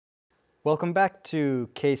Welcome back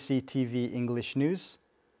to KCTV English News.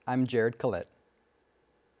 I'm Jared Collette.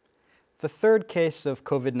 The third case of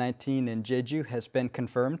COVID-19 in Jeju has been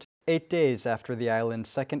confirmed 8 days after the island's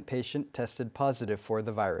second patient tested positive for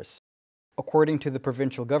the virus. According to the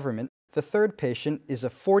provincial government, the third patient is a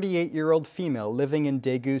 48-year-old female living in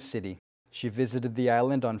Daegu City. She visited the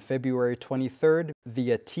island on February 23rd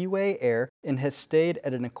via T-Way Air and has stayed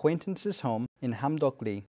at an acquaintance's home in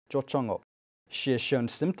Hamdokli, Jocheongo. She has shown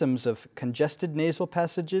symptoms of congested nasal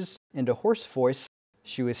passages and a hoarse voice.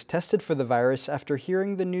 She was tested for the virus after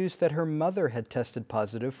hearing the news that her mother had tested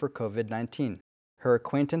positive for COVID-19. Her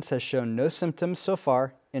acquaintance has shown no symptoms so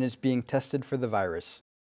far and is being tested for the virus.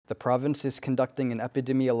 The province is conducting an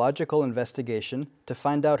epidemiological investigation to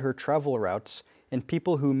find out her travel routes and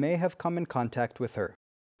people who may have come in contact with her.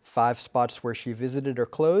 5 spots where she visited are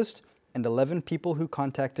closed, and 11 people who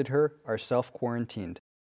contacted her are self-quarantined.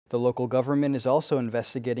 The local government is also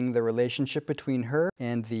investigating the relationship between her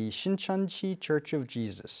and the Shincheonji Church of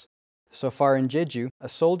Jesus. So far in Jeju, a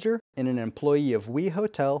soldier and an employee of We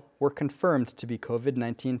Hotel were confirmed to be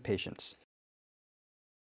COVID-19 patients.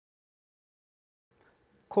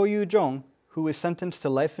 Ko Yu-jong, who was sentenced to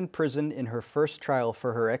life in prison in her first trial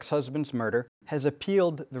for her ex-husband's murder, has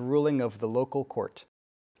appealed the ruling of the local court.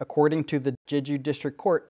 According to the Jeju District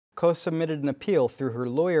Court, Ko submitted an appeal through her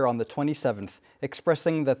lawyer on the 27th,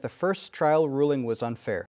 expressing that the first trial ruling was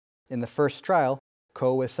unfair. In the first trial,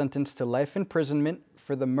 Ko was sentenced to life imprisonment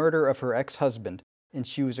for the murder of her ex-husband, and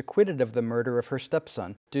she was acquitted of the murder of her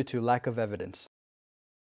stepson due to lack of evidence.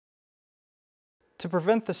 To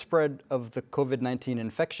prevent the spread of the COVID-19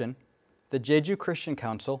 infection, the Jeju Christian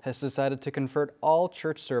Council has decided to convert all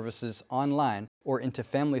church services online or into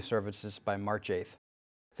family services by March 8th.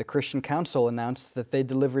 The Christian Council announced that they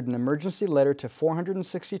delivered an emergency letter to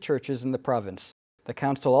 460 churches in the province. The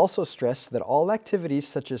council also stressed that all activities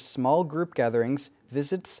such as small group gatherings,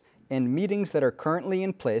 visits, and meetings that are currently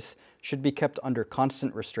in place should be kept under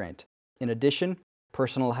constant restraint. In addition,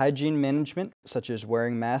 personal hygiene management, such as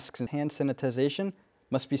wearing masks and hand sanitization,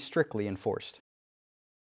 must be strictly enforced.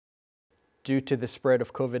 Due to the spread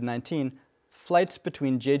of COVID-19, flights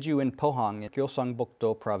between Jeju and Pohang in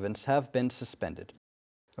Gyeosangbuk-do province have been suspended.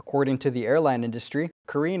 According to the airline industry,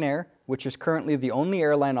 Korean Air, which is currently the only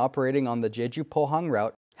airline operating on the Jeju-Pohang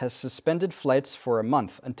route, has suspended flights for a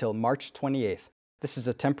month until March 28th. This is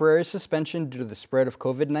a temporary suspension due to the spread of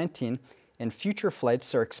COVID-19, and future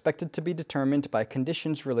flights are expected to be determined by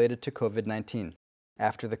conditions related to COVID-19.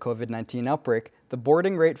 After the COVID-19 outbreak, the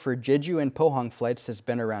boarding rate for Jeju and Pohang flights has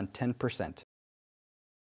been around 10%.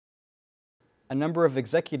 A number of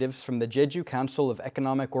executives from the Jeju Council of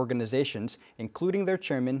Economic Organizations, including their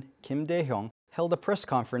chairman, Kim Dae-hyung, held a press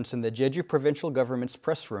conference in the Jeju provincial government's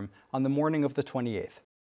press room on the morning of the 28th.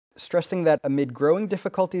 Stressing that amid growing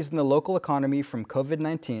difficulties in the local economy from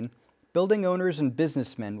COVID-19, building owners and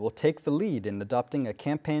businessmen will take the lead in adopting a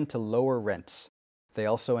campaign to lower rents. They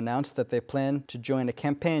also announced that they plan to join a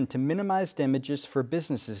campaign to minimize damages for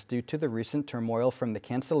businesses due to the recent turmoil from the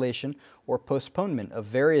cancellation or postponement of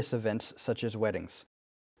various events such as weddings.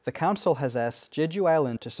 The council has asked Jeju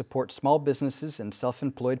Island to support small businesses and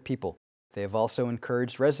self-employed people. They have also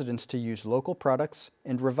encouraged residents to use local products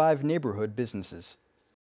and revive neighborhood businesses.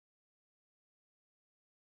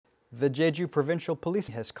 The Jeju Provincial Police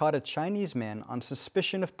has caught a Chinese man on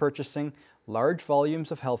suspicion of purchasing large volumes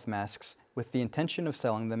of health masks with the intention of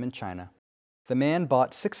selling them in China. The man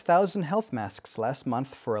bought 6,000 health masks last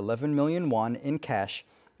month for 11 million won in cash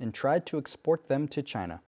and tried to export them to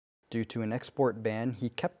China. Due to an export ban, he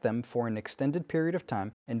kept them for an extended period of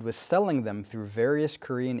time and was selling them through various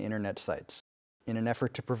Korean internet sites. In an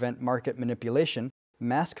effort to prevent market manipulation,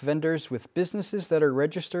 mask vendors with businesses that are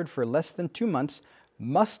registered for less than 2 months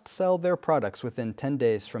must sell their products within 10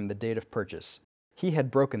 days from the date of purchase. He had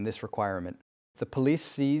broken this requirement. The police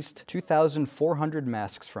seized 2,400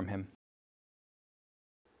 masks from him.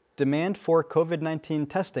 Demand for COVID-19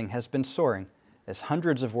 testing has been soaring, as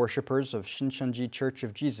hundreds of worshippers of Shincheonji Church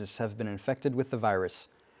of Jesus have been infected with the virus.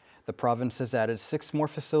 The province has added 6 more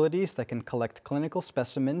facilities that can collect clinical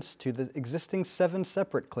specimens to the existing 7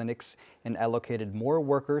 separate clinics and allocated more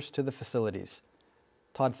workers to the facilities.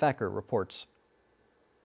 Todd Thacker reports.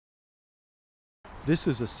 This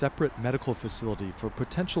is a separate medical facility for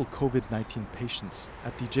potential COVID-19 patients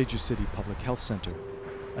at the Jeju City Public Health Center.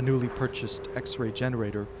 A newly purchased X-ray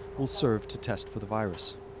generator will serve to test for the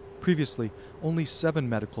virus. Previously, only 7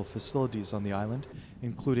 medical facilities on the island,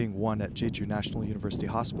 including one at Jeju National University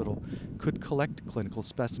Hospital, could collect clinical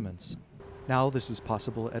specimens. Now this is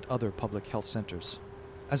possible at other public health centers.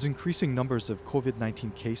 As increasing numbers of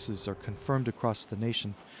COVID-19 cases are confirmed across the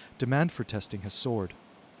nation, demand for testing has soared.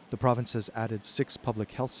 The province has added 6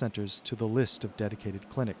 public health centers to the list of dedicated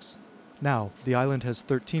clinics. Now, the island has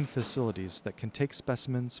 13 facilities that can take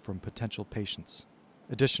specimens from potential patients.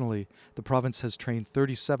 Additionally, the province has trained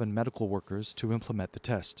 37 medical workers to implement the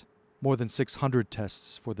test. More than 600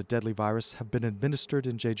 tests for the deadly virus have been administered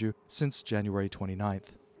in Jeju since January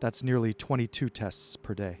 29th. That's nearly 22 tests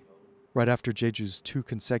per day. Right after Jeju's 2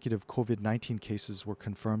 consecutive COVID-19 cases were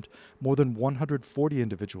confirmed, more than 140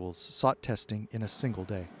 individuals sought testing in a single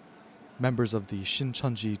day. Members of the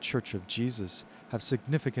Shincheonji Church of Jesus have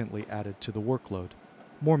significantly added to the workload.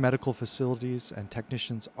 More medical facilities and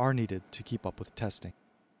technicians are needed to keep up with testing.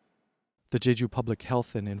 The Jeju Public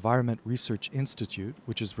Health and Environment Research Institute,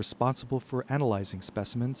 which is responsible for analyzing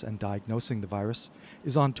specimens and diagnosing the virus,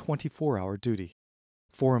 is on 24-hour duty.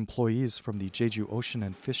 4 employees from the Jeju Ocean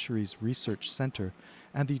and Fisheries Research Center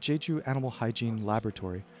and the Jeju Animal Hygiene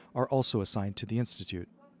Laboratory are also assigned to the institute.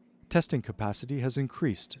 Testing capacity has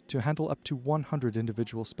increased to handle up to 100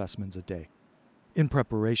 individual specimens a day. In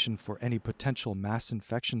preparation for any potential mass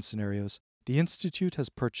infection scenarios, the institute has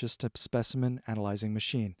purchased a specimen analyzing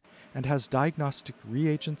machine and has diagnostic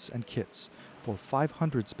reagents and kits for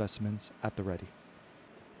 500 specimens at the ready.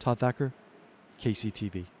 Todd Thacker,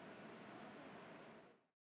 KCTV.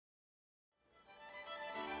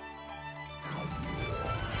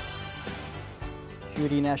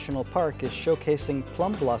 Hyuri National Park is showcasing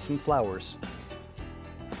plum blossom flowers.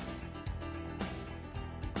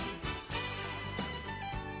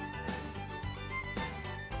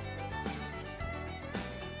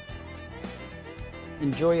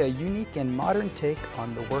 Enjoy a unique and modern take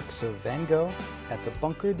on the works of Van Gogh at the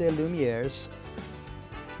Bunker des Lumières.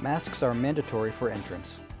 Masks are mandatory for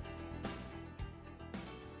entrance.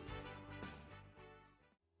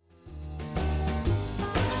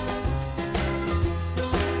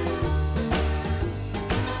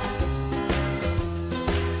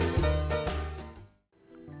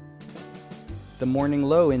 The morning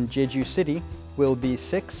low in Jeju City will be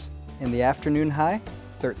 6 and the afternoon high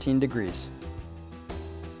 13 degrees.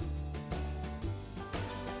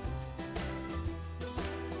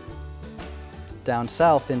 Down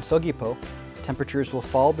south in Seogwipo, temperatures will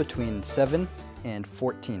fall between 7 and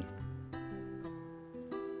 14.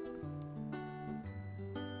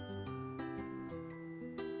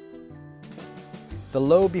 The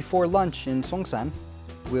low before lunch in Songsan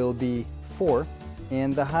will be 4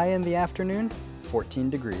 and the high in the afternoon 14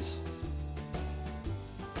 degrees.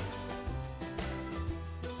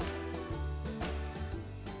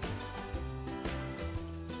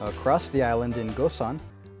 Across the island in Gosan,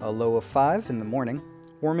 a low of 5 in the morning,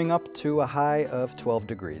 warming up to a high of 12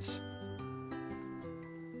 degrees.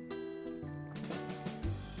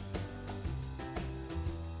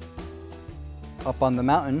 Up on the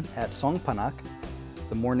mountain at Songpanak,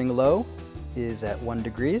 the morning low is at 1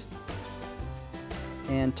 degree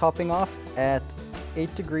and topping off at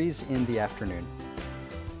 8 degrees in the afternoon.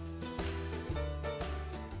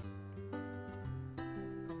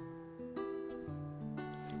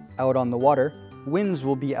 Out on the water, winds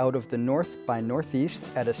will be out of the north by northeast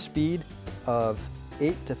at a speed of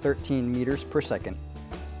 8 to 13 meters per second,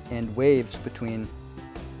 and waves between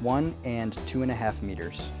 1 and 2.5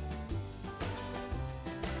 meters.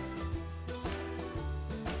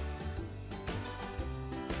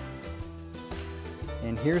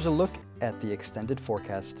 And here's a look at the extended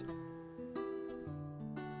forecast.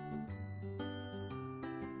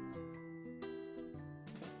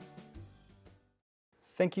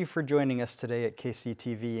 Thank you for joining us today at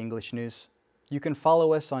KCTV English News. You can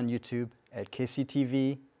follow us on YouTube at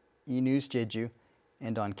KCTV eNews Jeju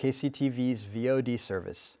and on KCTV's VOD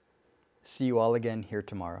service. See you all again here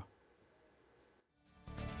tomorrow.